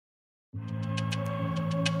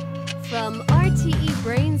From RTE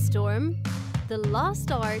Brainstorm, the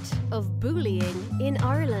lost art of bullying in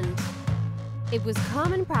Ireland. It was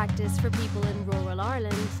common practice for people in rural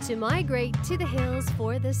Ireland to migrate to the hills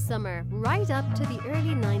for the summer, right up to the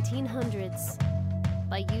early 1900s.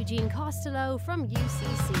 By Eugene Costello from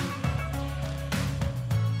UCC.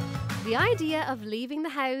 The idea of leaving the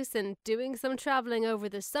house and doing some travelling over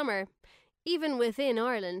the summer, even within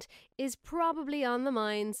Ireland, is probably on the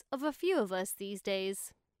minds of a few of us these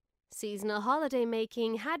days. Seasonal holiday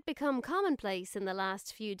making had become commonplace in the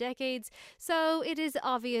last few decades, so it is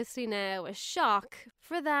obviously now a shock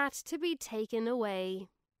for that to be taken away.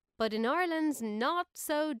 But in Ireland's not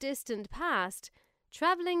so distant past,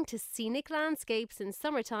 travelling to scenic landscapes in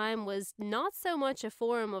summertime was not so much a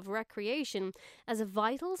form of recreation as a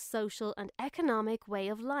vital social and economic way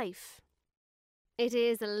of life. It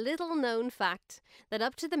is a little known fact that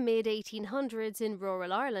up to the mid-1800s in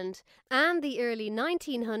rural Ireland and the early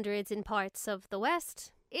 1900s in parts of the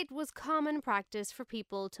West, it was common practice for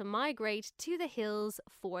people to migrate to the hills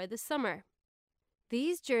for the summer.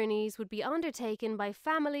 These journeys would be undertaken by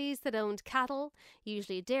families that owned cattle,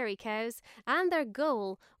 usually dairy cows, and their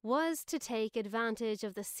goal was to take advantage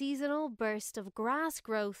of the seasonal burst of grass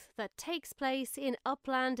growth that takes place in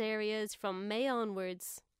upland areas from May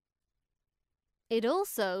onwards. It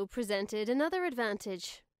also presented another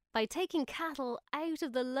advantage. By taking cattle out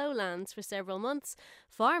of the lowlands for several months,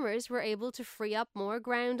 farmers were able to free up more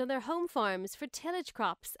ground on their home farms for tillage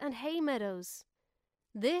crops and hay meadows.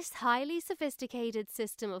 This highly sophisticated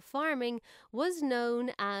system of farming was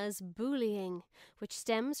known as bullying, which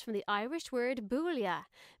stems from the Irish word bualia,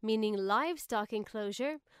 meaning livestock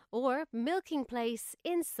enclosure or milking place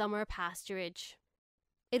in summer pasturage.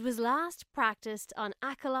 It was last practiced on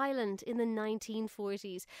Achill Island in the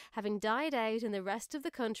 1940s, having died out in the rest of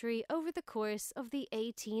the country over the course of the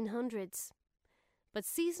 1800s. But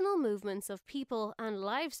seasonal movements of people and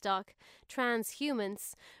livestock,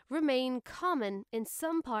 transhumance, remain common in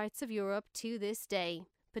some parts of Europe to this day,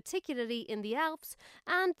 particularly in the Alps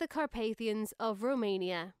and the Carpathians of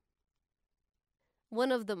Romania.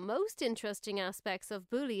 One of the most interesting aspects of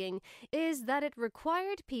bullying is that it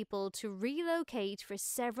required people to relocate for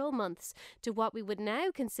several months to what we would now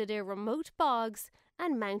consider remote bogs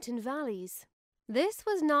and mountain valleys. This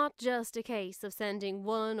was not just a case of sending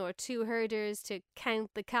one or two herders to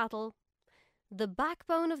count the cattle. The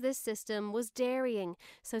backbone of this system was dairying,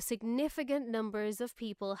 so significant numbers of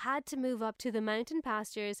people had to move up to the mountain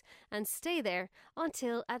pastures and stay there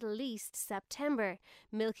until at least September,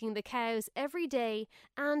 milking the cows every day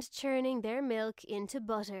and churning their milk into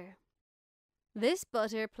butter. This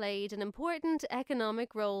butter played an important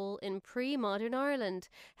economic role in pre-modern Ireland,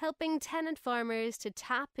 helping tenant farmers to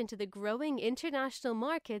tap into the growing international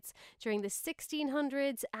markets during the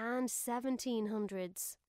 1600s and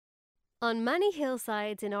 1700s. On many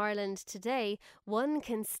hillsides in Ireland today, one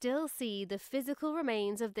can still see the physical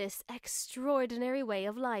remains of this extraordinary way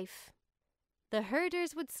of life. The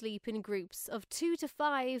herders would sleep in groups of 2 to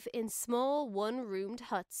 5 in small one-roomed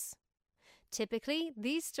huts. Typically,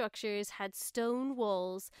 these structures had stone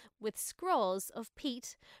walls with scraws of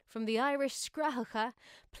peat from the Irish scrathcha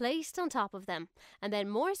placed on top of them, and then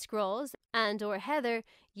more scraws and or heather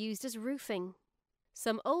used as roofing.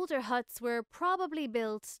 Some older huts were probably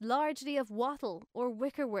built largely of wattle or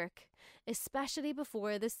wickerwork, especially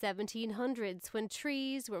before the 1700s when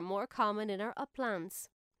trees were more common in our uplands.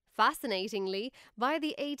 Fascinatingly, by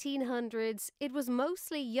the 1800s, it was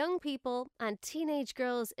mostly young people and teenage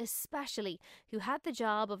girls especially who had the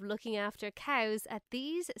job of looking after cows at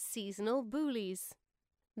these seasonal boolies.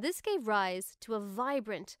 This gave rise to a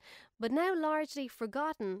vibrant, but now largely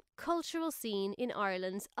forgotten, cultural scene in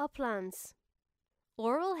Ireland's uplands.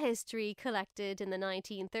 Oral history collected in the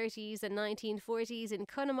 1930s and 1940s in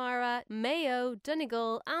Connemara, Mayo,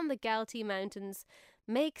 Donegal and the Galtee Mountains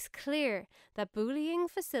makes clear that bullying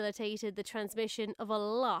facilitated the transmission of a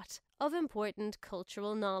lot of important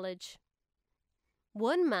cultural knowledge.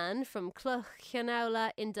 One man from Clough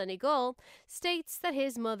Cheanowla in Donegal states that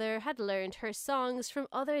his mother had learned her songs from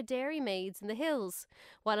other dairymaids in the hills,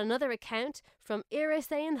 while another account from Iris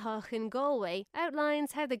Éanthach in Galway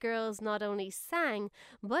outlines how the girls not only sang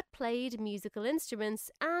but played musical instruments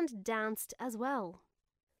and danced as well.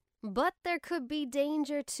 But there could be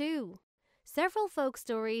danger too. Several folk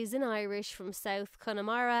stories in Irish from South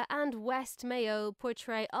Connemara and West Mayo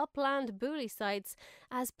portray upland bully sites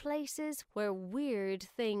as places where weird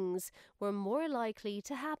things were more likely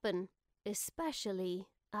to happen, especially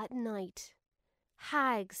at night.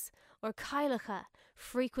 Hags or Cailleacha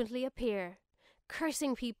frequently appear,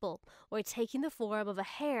 cursing people or taking the form of a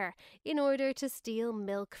hare in order to steal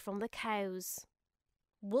milk from the cows.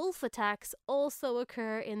 Wolf attacks also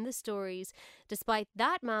occur in the stories, despite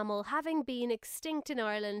that mammal having been extinct in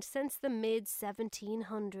Ireland since the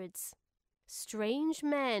mid-1700s. Strange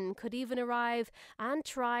men could even arrive and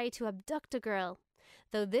try to abduct a girl,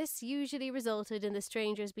 though this usually resulted in the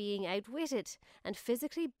strangers being outwitted and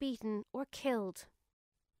physically beaten or killed.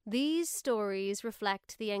 These stories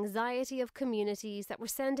reflect the anxiety of communities that were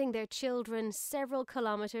sending their children several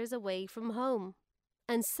kilometres away from home,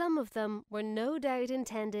 and some of them were no doubt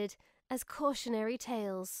intended as cautionary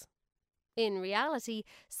tales. In reality,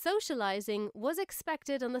 socialising was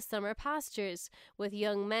expected on the summer pastures, with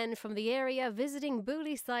young men from the area visiting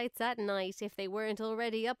boolie sites at night if they weren't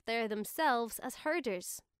already up there themselves as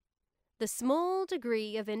herders. The small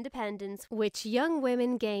degree of independence which young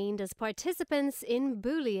women gained as participants in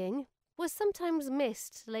bullying was sometimes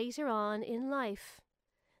missed later on in life.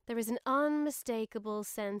 There is an unmistakable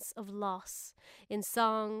sense of loss in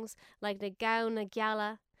songs like Na Gowna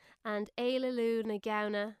Gala and Eilealú na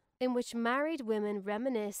Gowna, in which married women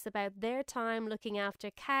reminisce about their time looking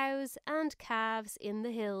after cows and calves in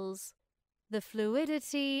the hills. The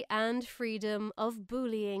fluidity and freedom of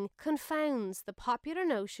bullying confounds the popular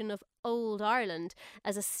notion of Old Ireland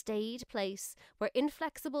as a staid place where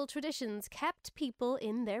inflexible traditions kept people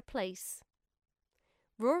in their place.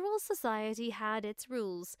 Rural society had its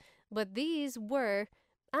rules, but these were,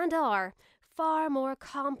 and are, far more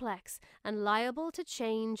complex and liable to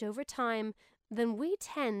change over time than we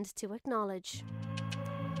tend to acknowledge.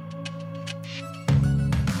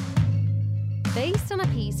 Based on a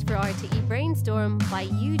piece for RTE Brainstorm by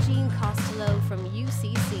Eugene Costello from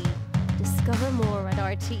UCC. Discover more at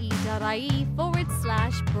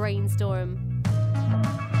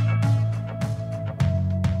rte.ie/brainstorm.